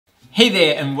Hey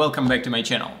there and welcome back to my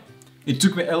channel. It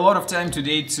took me a lot of time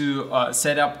today to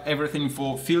set up everything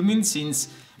for filming since,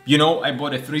 I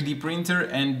bought a 3D printer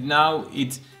and now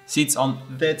it sits on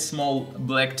that small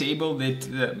black table that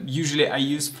usually I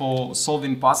use for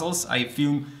solving puzzles. I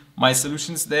film my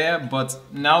solutions there, but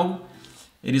now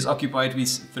it is occupied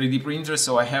with 3D printer,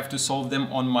 so I have to solve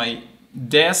them on my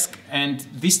desk, and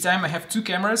this time I have two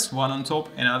cameras, one on top,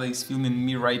 another is filming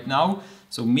me right now.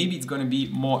 So maybe it's gonna be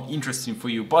more interesting for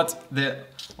you, but the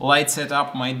light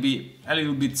setup might be a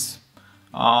little bit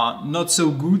not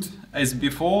so good as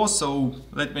before. So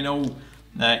let me know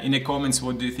in the comments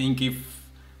what do you think, if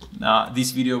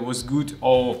this video was good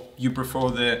or you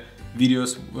prefer the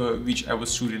videos which I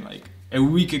was shooting like a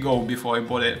week ago before I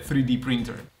bought a 3D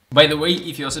printer. By the way,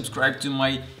 if you're subscribed to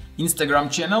my Instagram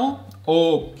channel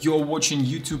or you're watching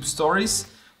YouTube stories,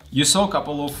 you saw a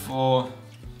couple of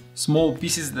small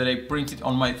pieces that I printed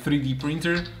on my 3D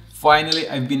printer. Finally,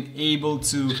 I've been able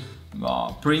to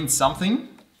print something.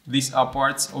 These are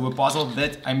parts of a puzzle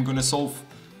that I'm gonna solve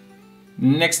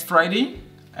next Friday,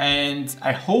 and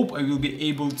I hope I will be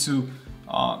able to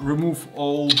remove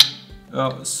all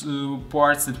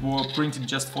parts that were printed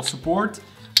just for support,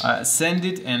 send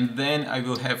it, and then I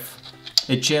will have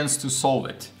a chance to solve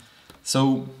it.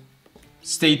 So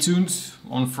stay tuned.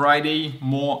 On Friday,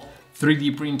 more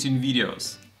 3D printing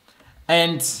videos.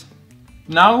 And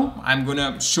now I'm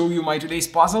gonna show you my today's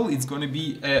puzzle. It's gonna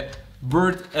be a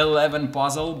Bird 11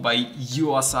 puzzle by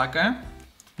Yuu Asaka.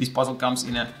 This puzzle comes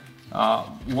in a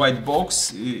white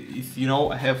box. If you know,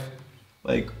 I have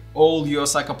like all Yuu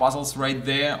Asaka puzzles right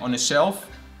there on a shelf.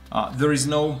 There is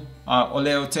no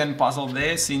Oleo 10 puzzle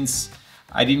there since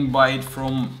I didn't buy it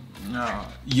from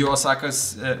Yuu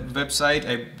Asaka's website.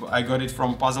 I got it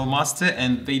from Puzzle Master,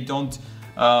 and they don't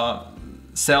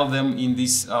sell them in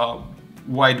these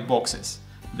white boxes.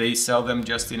 They sell them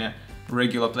just in a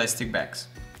regular plastic bags.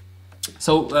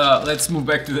 So let's move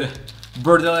back to the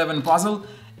Bird 11 puzzle.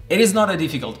 It is not a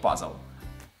difficult puzzle.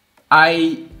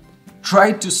 I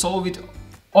tried to solve it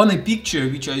on a picture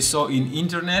which I saw in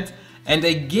internet, and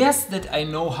I guess that I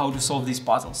know how to solve this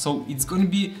puzzle. So it's going to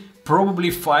be probably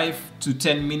 5 to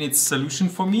 10 minutes solution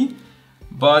for me,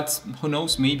 but who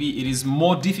knows, maybe it is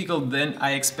more difficult than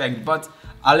I expect. But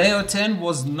Oleo 10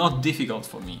 was not difficult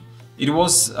for me. It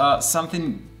was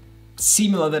something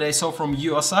similar that I saw from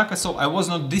Yuu Asaka, so I was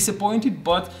not disappointed,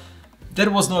 but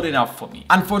that was not enough for me.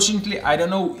 Unfortunately, I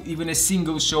don't know even a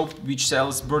single shop which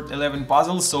sells Bird 11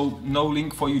 puzzles, so no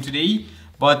link for you today,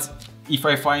 but if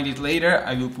I find it later,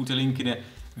 I will put a link in a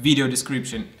video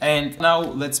description. And now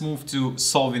let's move to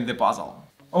solving the puzzle.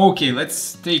 Okay,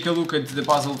 let's take a look at the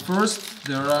puzzle first.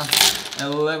 There are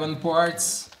 11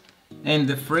 parts and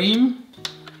the frame.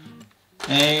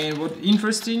 And what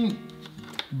interesting,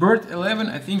 Bird 11,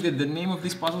 I think that the name of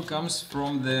this puzzle comes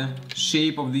from the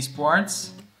shape of these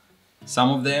parts. Some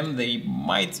of them, they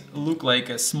might look like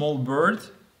a small bird,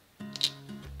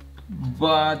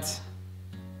 but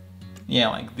yeah,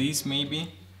 like this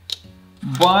maybe.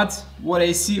 But what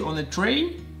I see on a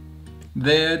tray,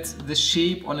 that the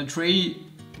shape on a tray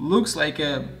looks like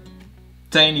a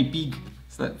tiny pig.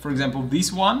 So for example,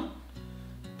 this one,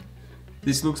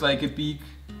 this looks like a pig.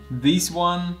 This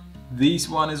one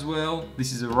as well.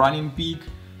 This is a running pig.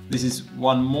 This is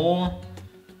one more.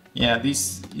 Yeah,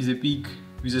 this is a pig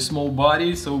with a small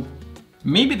body. So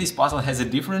maybe this puzzle has a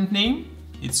different name.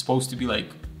 It's supposed to be like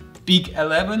Pig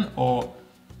 11 or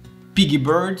Piggy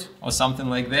Bird or something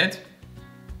like that.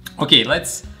 Okay,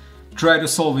 let's try to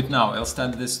solve it now. I'll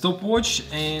start the stopwatch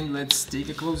and let's take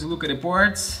a closer look at the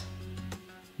parts.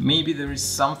 Maybe there is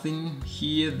something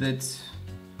here that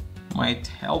might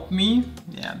help me.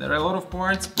 Yeah, there are a lot of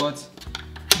parts, but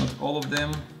not all of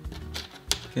them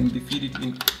can be fitted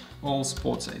in all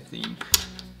spots, I think.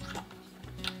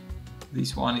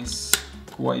 This one is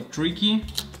quite tricky.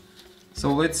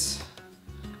 So let's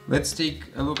take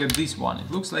a look at this one.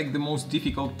 It looks like the most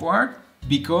difficult part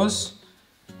because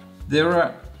there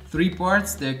are 3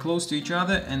 parts, they're close to each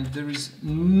other, and there is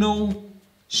no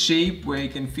shape where I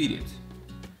can fit it.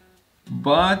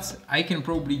 But I can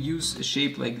probably use a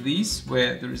shape like this,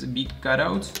 where there is a big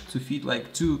cutout to fit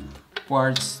like 2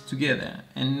 parts together.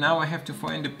 And now I have to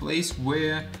find a place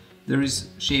where there is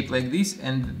shape like this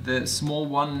and the small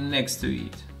one next to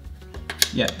it.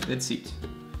 Yeah, that's it.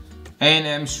 And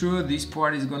I'm sure this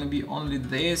part is gonna be only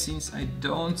there since I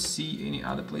don't see any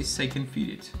other place I can fit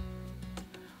it.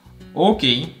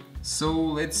 Okay, so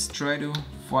let's try to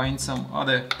find some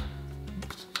other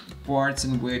parts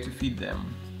and where to fit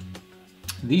them.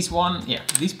 This one, yeah,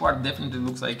 this part definitely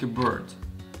looks like a bird.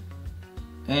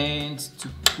 And to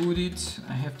put it,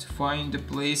 I have to find a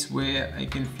place where I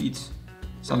can fit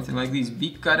something like this,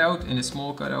 big cutout and a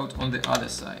small cutout on the other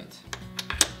side.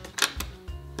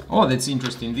 Oh, that's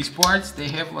interesting. These parts, they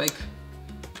have like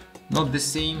not the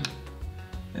same,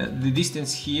 the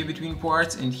distance here between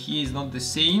parts and here is not the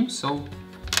same, so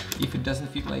if it doesn't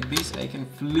fit like this, I can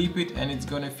flip it and it's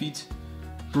gonna fit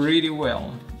pretty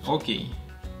well. Okay,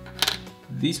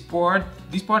 this part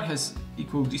has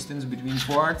equal distance between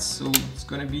parts, so it's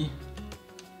gonna be,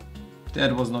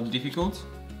 that was not difficult.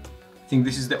 I think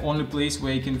this is the only place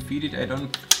where I can fit it. I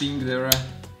don't think there are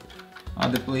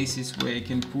other places where I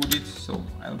can put it, so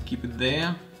I'll keep it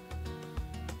there.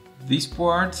 This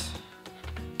part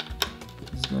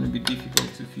is gonna be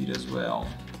difficult to fit as well.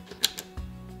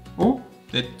 Oh,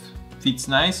 that fits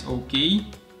nice, okay.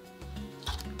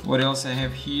 What else I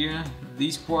have here?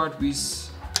 This part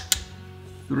with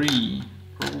 3,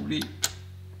 probably,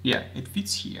 yeah, it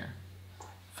fits here.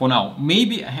 For now,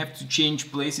 maybe I have to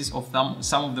change places of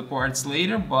some of the parts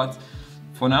later, but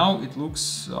for now it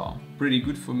looks pretty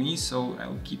good for me, so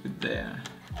I'll keep it there.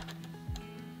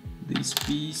 This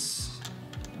piece,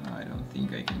 I don't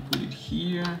think I can put it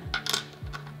here.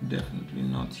 Definitely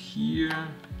not here.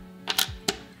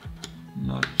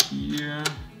 Not here.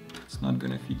 It's not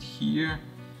gonna fit here.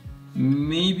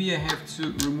 Maybe I have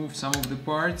to remove some of the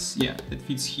parts. Yeah, that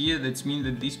fits here. That means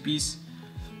that this piece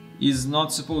is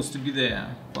not supposed to be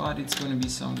there, but it's gonna be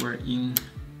somewhere in,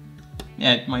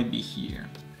 yeah, it might be here.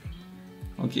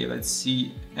 Okay, let's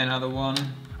see another one.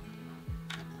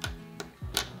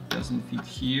 Doesn't fit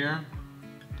here.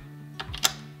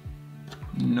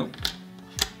 Nope.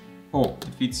 Oh,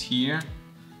 it fits here.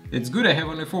 That's good, I have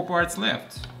only 4 parts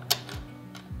left.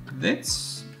 That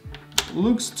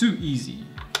looks too easy.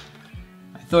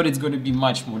 I thought it's gonna be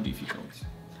much more difficult.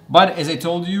 But as I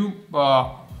told you,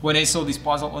 when I saw this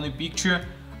puzzle on a picture,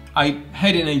 I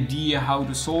had an idea how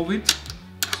to solve it.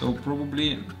 So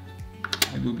probably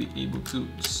I will be able to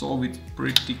solve it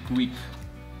pretty quick.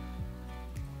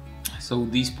 So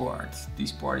this part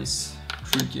is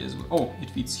tricky as well. Oh, it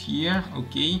fits here,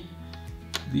 okay.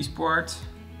 This part,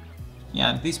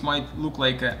 yeah, this might look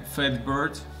like a fat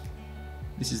bird.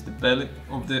 This is the belly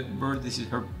of the bird, this is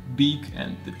her beak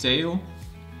and the tail.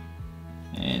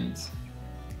 And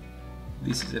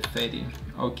this is a fatty.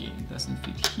 Okay, it doesn't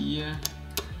fit here,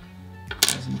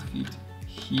 doesn't fit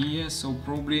here, so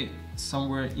probably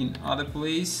somewhere in other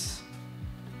place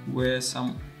where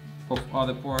some of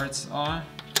other parts are.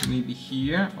 Maybe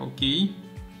here, okay.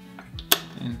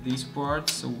 And this part,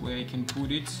 so where I can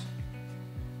put it.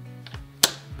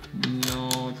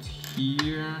 Not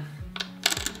here.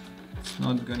 It's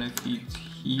not gonna fit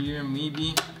here,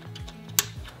 maybe.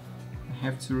 I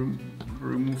have to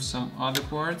remove some other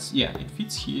parts. Yeah, it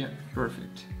fits here,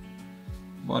 perfect.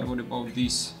 But what about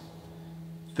this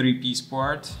 3-piece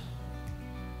part?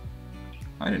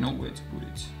 I don't know where to put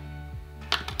it.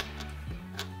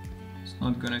 It's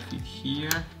not gonna fit here.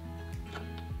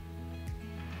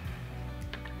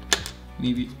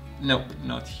 Maybe, no,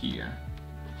 not here.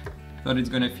 Thought it's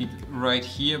gonna fit right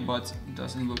here, but it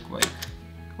doesn't look like.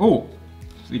 Oh,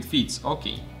 it fits,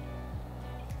 okay.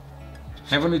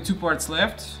 Have only 2 parts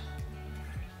left.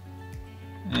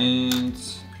 And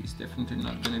it's definitely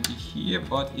not gonna be here,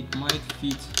 but it might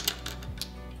fit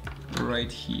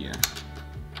right here.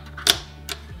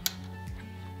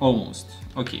 Almost.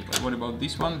 Okay, but what about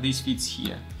this one? This fits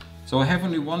here. So I have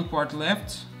only 1 part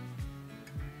left,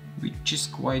 which is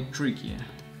quite tricky.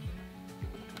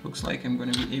 Looks like I'm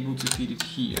gonna be able to fit it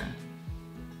here.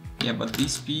 Yeah, but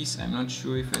this piece, I'm not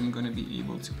sure if I'm gonna be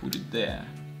able to put it there.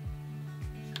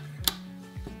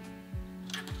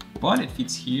 But it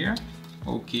fits here,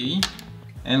 okay.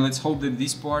 And let's hope that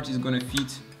this part is gonna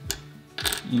fit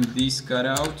in this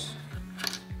cutout.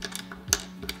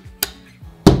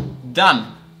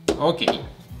 Done! Okay.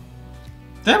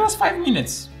 That was 5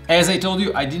 minutes. As I told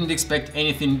you, I didn't expect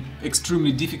anything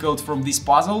extremely difficult from this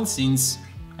puzzle, since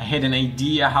I had an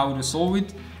idea how to solve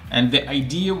it, and the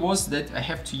idea was that I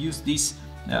have to use these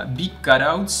big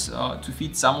cutouts to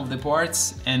fit some of the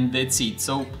parts, and that's it.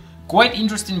 So quite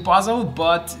interesting puzzle,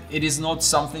 but it is not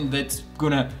something that's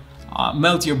gonna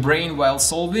melt your brain while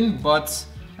solving, but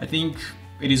I think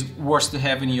it is worth to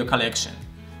have in your collection.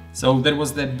 So that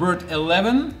was the Bird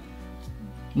 11.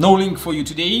 No link for you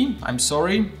today, I'm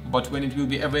sorry, but when it will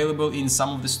be available in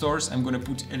some of the stores, I'm gonna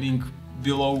put a link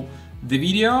below the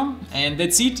video. And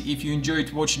that's it. If you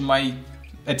enjoyed watching my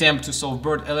attempt to solve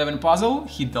Bird 11 puzzle,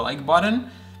 hit the like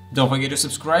button. Don't forget to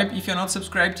subscribe if you're not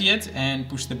subscribed yet, and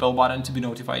push the bell button to be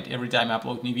notified every time I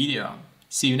upload new video.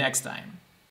 See you next time.